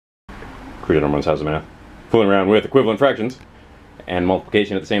Crewton Ramone's House of Math. Fooling around with equivalent fractions and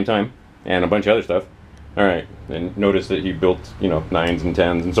multiplication at the same time, and a bunch of other stuff. Alright, and notice that he built, you know, 9s and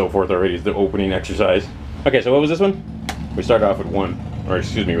 10s and so forth already as the opening exercise. Okay, so what was this one? We started off with 1, or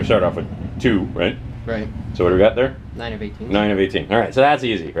excuse me, we started off with 2, right? Right. So what do we got there? 9 of 18. 9 of 18. Alright, so that's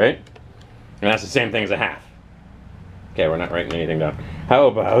easy, right? And that's the same thing as a half. Okay, we're not writing anything down. How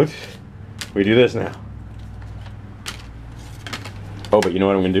about we do this now? Oh, but you know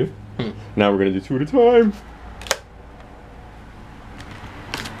what I'm going to do? Now we're going to do 2 at a time.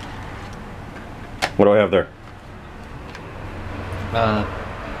 What do I have there?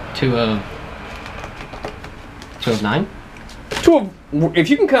 2 of 9. 2 of... If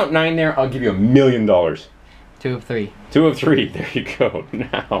you can count 9 there, I'll give you $1 million. 2 of 3. 2 of 3. There you go.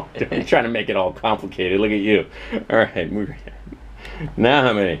 Now, I'm trying to make it all complicated. Look at you. All right. Now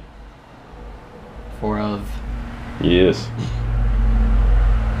how many? 4 of... Yes.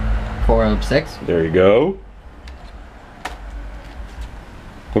 4 of 6. There you go.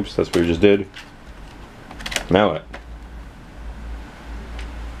 Oops, that's what we just did. Now what?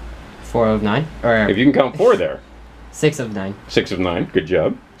 4 of 9. Or If you can count 4 there. 6 of 9. 6 of 9. Good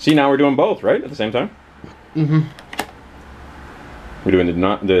job. See, now we're doing both, right? At the same time? Mm-hmm. We're doing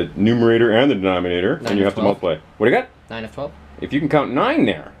the numerator and the denominator, and you have to multiply. What do you got? 9 of 12. If you can count 9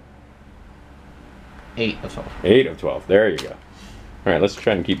 there. 8 of 12. 8 of 12. There you go. All right, let's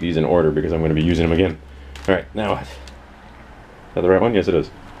try and keep these in order because I'm going to be using them again. All right, now what? Is that the right one? Yes, it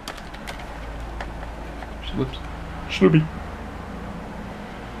is. Whoops. Sloopy.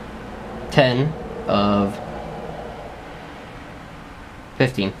 10 of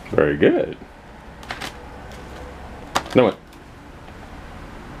 15. Very good. Now what?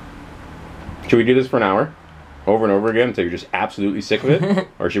 Should we do this for an hour? Over and over again until you're just absolutely sick of it?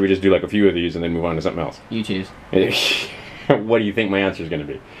 Or should we just do like a few of these and then move on to something else? You choose. What do you think my answer is going to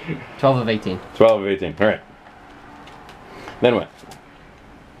be? 12 of 18. 12 of 18. All right. Then what?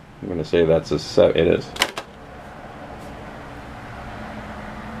 I'm going to say that's a 7. It is.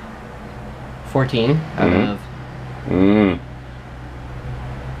 14 out of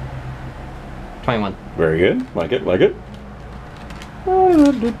 21. Very good. Like it, like it. What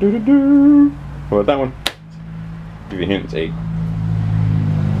about that one? Give you a hint, it's 8.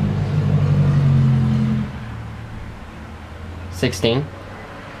 16.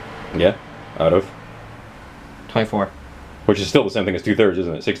 Yeah, out of? 24. Which is still the same thing as 2/3,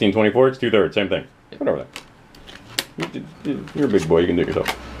 isn't it? 16, 24, it's 2/3, same thing. Whatever that. You're a big boy, you can do it yourself.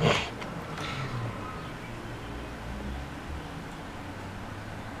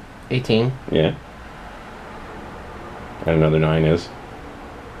 18. Yeah. And another 9 is?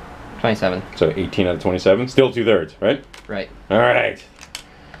 27. So 18 out of 27, still 2/3, right? Right. Alright.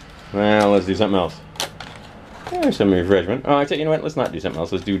 Now let's do something else. There's some refreshment. Oh, I said, you know what? Let's not do something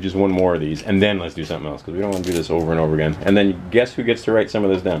else. Let's do just one more of these, and then let's do something else, because we don't want to do this over and over again. And then guess who gets to write some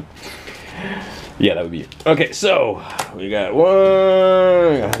of this down? Yeah, that would be you. Okay, so we got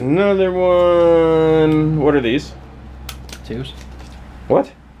one, got another one. What are these? 2s.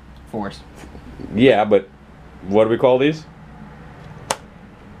 What? 4s. Yeah, but what do we call these?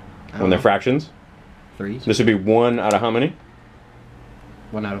 When they're fractions? 3s. This would be 1 out of how many?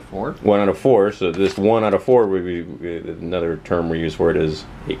 1 out of 4. 1 out of 4, so this 1 out of 4 would be, another term we use for it is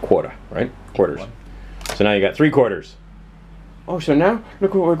a quarter, right? Quarters. So now you got 3/4. Oh, so now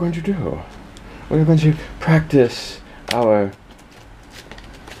look what we're going to do. We're going to practice our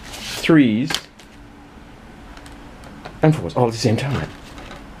 3s and 4s all at the same time.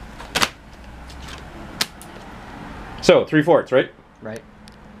 So 3/4, right? Right.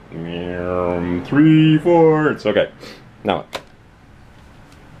 3/4. Okay. Now what?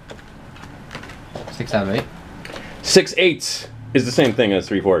 6 out of 8. 6/8 is the same thing as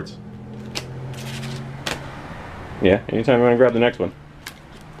 3/4. Yeah, anytime you want to grab the next one.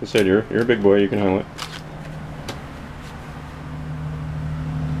 I said you're a big boy, you can handle it.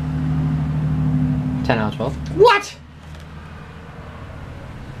 Ten out of 12. What?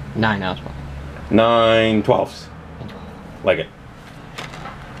 9 out of 12. 9/12. Like it.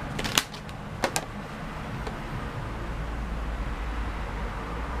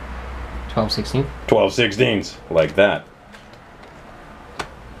 12/16. 12/16. Like that.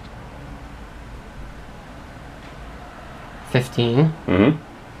 15.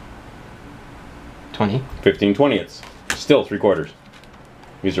 20. 15/20. Still 3/4.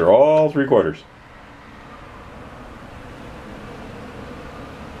 These are all 3/4.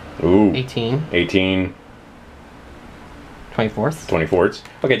 Ooh. 18. 18. 24th. 24ths.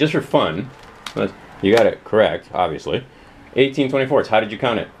 Okay, just for fun, you got it correct, obviously. 18/24ths. How did you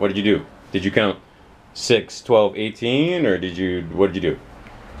count it? What did you do? Did you count 6, 12, 18, or what did you do?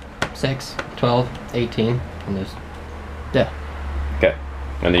 6, 12, 18, and there's... Yeah. Okay.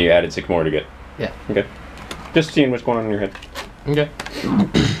 And then you added 6 more to get. Yeah. Okay. Just seeing what's going on in your head. Okay.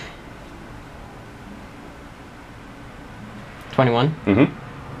 21.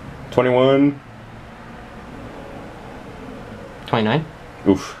 Mm-hmm. 21. 29.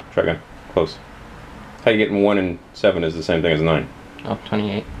 Oof. Shotgun. Close. How you getting 1 and 7 is the same thing as 9. Oh,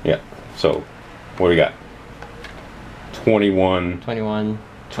 28. Yeah. So, what do we got? 21. 21.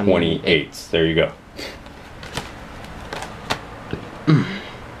 28. There you go.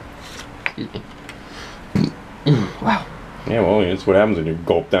 Excuse me. Wow. Yeah, well, it's what happens when you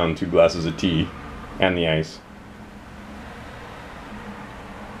gulp down 2 glasses of tea and the ice.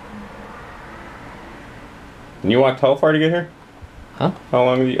 And you walked how far to get here? Huh?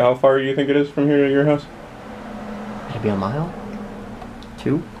 How far do you think it is from here to your house? Maybe a mile?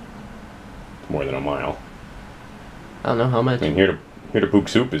 2? More than a mile. I don't know how much. I mean, here to Pook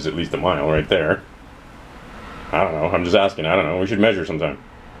Soup is at least a mile right there. I don't know. I'm just asking. I don't know. We should measure sometime.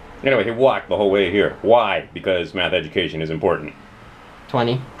 Anyway, he walked the whole way here. Why? Because math education is important.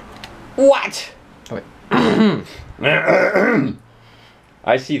 20. What? Oh, wait.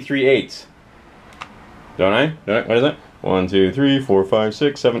 I see 3 8s. Don't I? What is that? 1, 2, 3, 4, 5,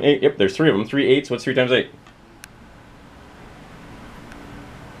 6, 7, 8. Yep, there's 3 of them. 3 8s. What's 3 times 8?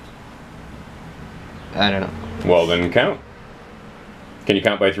 I don't know. Well, then count. Can you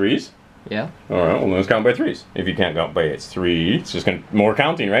count by 3s? Yeah. Alright, well, let's count by 3s. If you can't count by 8s, 3. It's just going to... More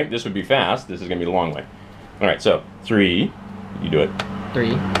counting, right? This would be fast. This is going to be the long way. Alright, so 3. You do it.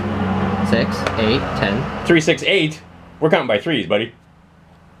 3, 6, 8, 10. 3, 6, 8? We're counting by 3s, buddy.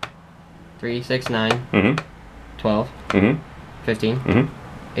 3, 6, 9. Mm-hmm. 12. Mm-hmm. 15.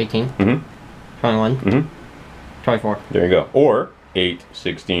 Mm-hmm. 18. Mm-hmm. 21. Mm-hmm. 24. There you go. Or 8,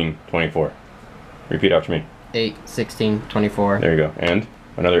 16, 24. Repeat after me. 8, 16, 24. There you go. And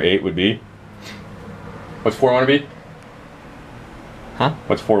another 8 would be... What's 4 want to be? Huh?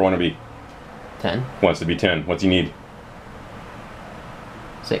 What's 4 want to be? 10. Wants to be 10. What's he need?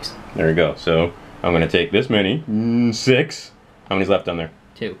 6. There you go. So I'm going to take this many. 6. How many's left on there?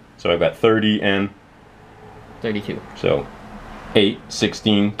 2. So I've got 30 and... 32. So 8,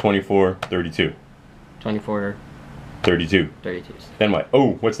 16, 24, 32. 24. 32. 32s. Then what?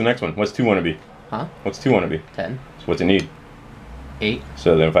 Oh, what's the next one? What's 2 want to be? Huh? What's 2 want to be? 10. So what's it need? 8.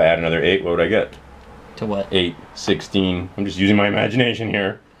 So then if I add another 8, what would I get? To what? 8, 16, I'm just using my imagination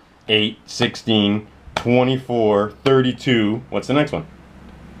here. 8, 16, 24, 32. What's the next one?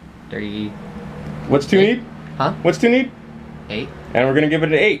 30. What's 2 8. need? Huh? What's 2 need? 8. And we're going to give it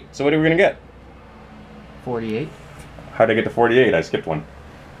an 8. So what are we going to get? 48. How did I get to 48? I skipped one.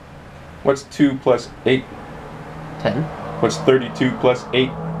 What's 2 plus 8? 10. What's 32 plus 8?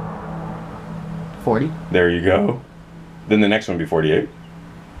 40. There you go. Then the next one would be 48.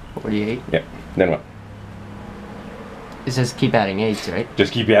 48. Yep. Then what? It says keep adding 8s, right?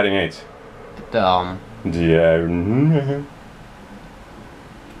 Just keep adding 8s. Yeah.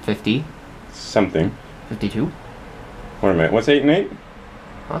 50. Something. 52. Wait a minute. What's 8 and 8?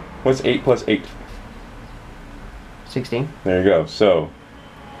 Huh? What's 8 plus 8? 16. There you go. So,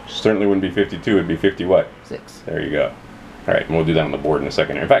 certainly wouldn't be 52. It'd be 50 what? 6. There you go. All right, and we'll do that on the board in a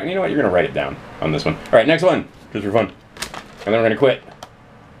second. In fact, you know what? You're going to write it down on this one. All right, next one, just for fun. And then we're going to quit.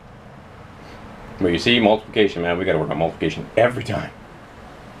 But you see, multiplication, man, we got to work on multiplication every time.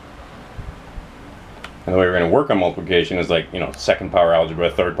 And the way we're going to work on multiplication is like, you know, second power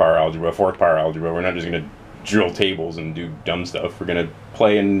algebra, third power algebra, fourth power algebra. We're not just going to drill tables and do dumb stuff. We're going to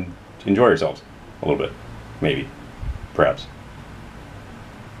play and enjoy ourselves a little bit. Maybe. Perhaps.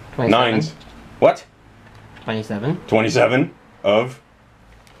 27. 9s. What? 27. 27 of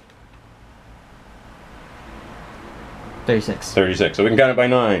 36. 36. So we can count it by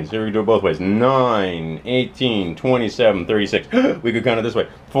 9s. Here we can do it both ways. 9, 18, 27, 36. We could count it this way.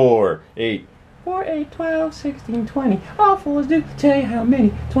 4, 8. 4, 8, 12, 16, 20. All fours do tell you how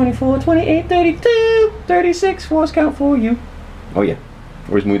many. 24, 28, 32, 36. Fours count for you. Oh yeah.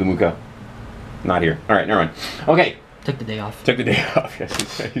 Where's Moo the Moo Cow? Not here. Alright, never mind. Okay. Took the day off. Took the day off.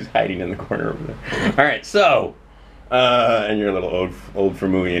 Yes, he's hiding in the corner over there. All right, so, and you're a little old for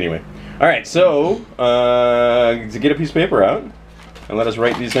Mooey anyway. All right, so, to get a piece of paper out and let us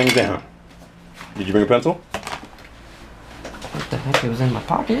write these things down. Did you bring a pencil? What the heck? It was in my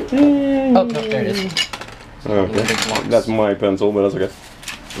pocket. Oh, no, there it is. Okay. That's my pencil, but that's okay.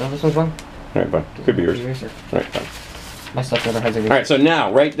 No, this one's wrong. All right, fine. Could be yours. Eraser. All right, fine. My stuff never has a All right, so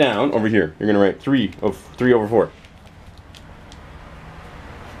now write down over here. You're gonna write 3 over 4.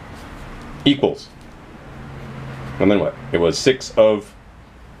 Equals. And then what? It was 6 of...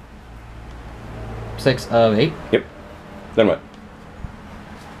 6 of 8. Yep. Then what?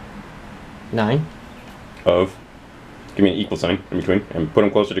 9. of, give me an equal sign in between, and put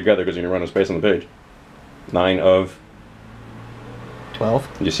them closer together because you're going to run out of space on the page. 9 of,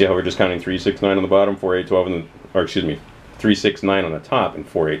 12. you see how we're just counting 3, 6, 9 on the bottom, 4, 8, 12 in the, or excuse me, 3, 6, 9 on the top, and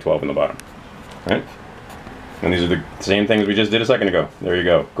 4, 8, 12 in the bottom. Right? And these are the same things we just did a second ago. There you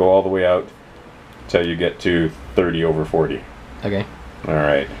go. Go all the way out till you get to 30 over 40. Okay.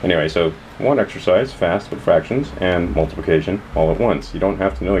 Alright, anyway, so one exercise, fast with fractions and multiplication all at once. You don't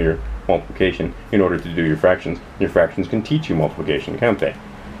have to know your multiplication in order to do your fractions. Your fractions can teach you multiplication, can't they?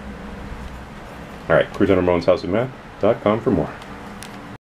 Alright, Crewton Ramone's HowSoMath.com for more.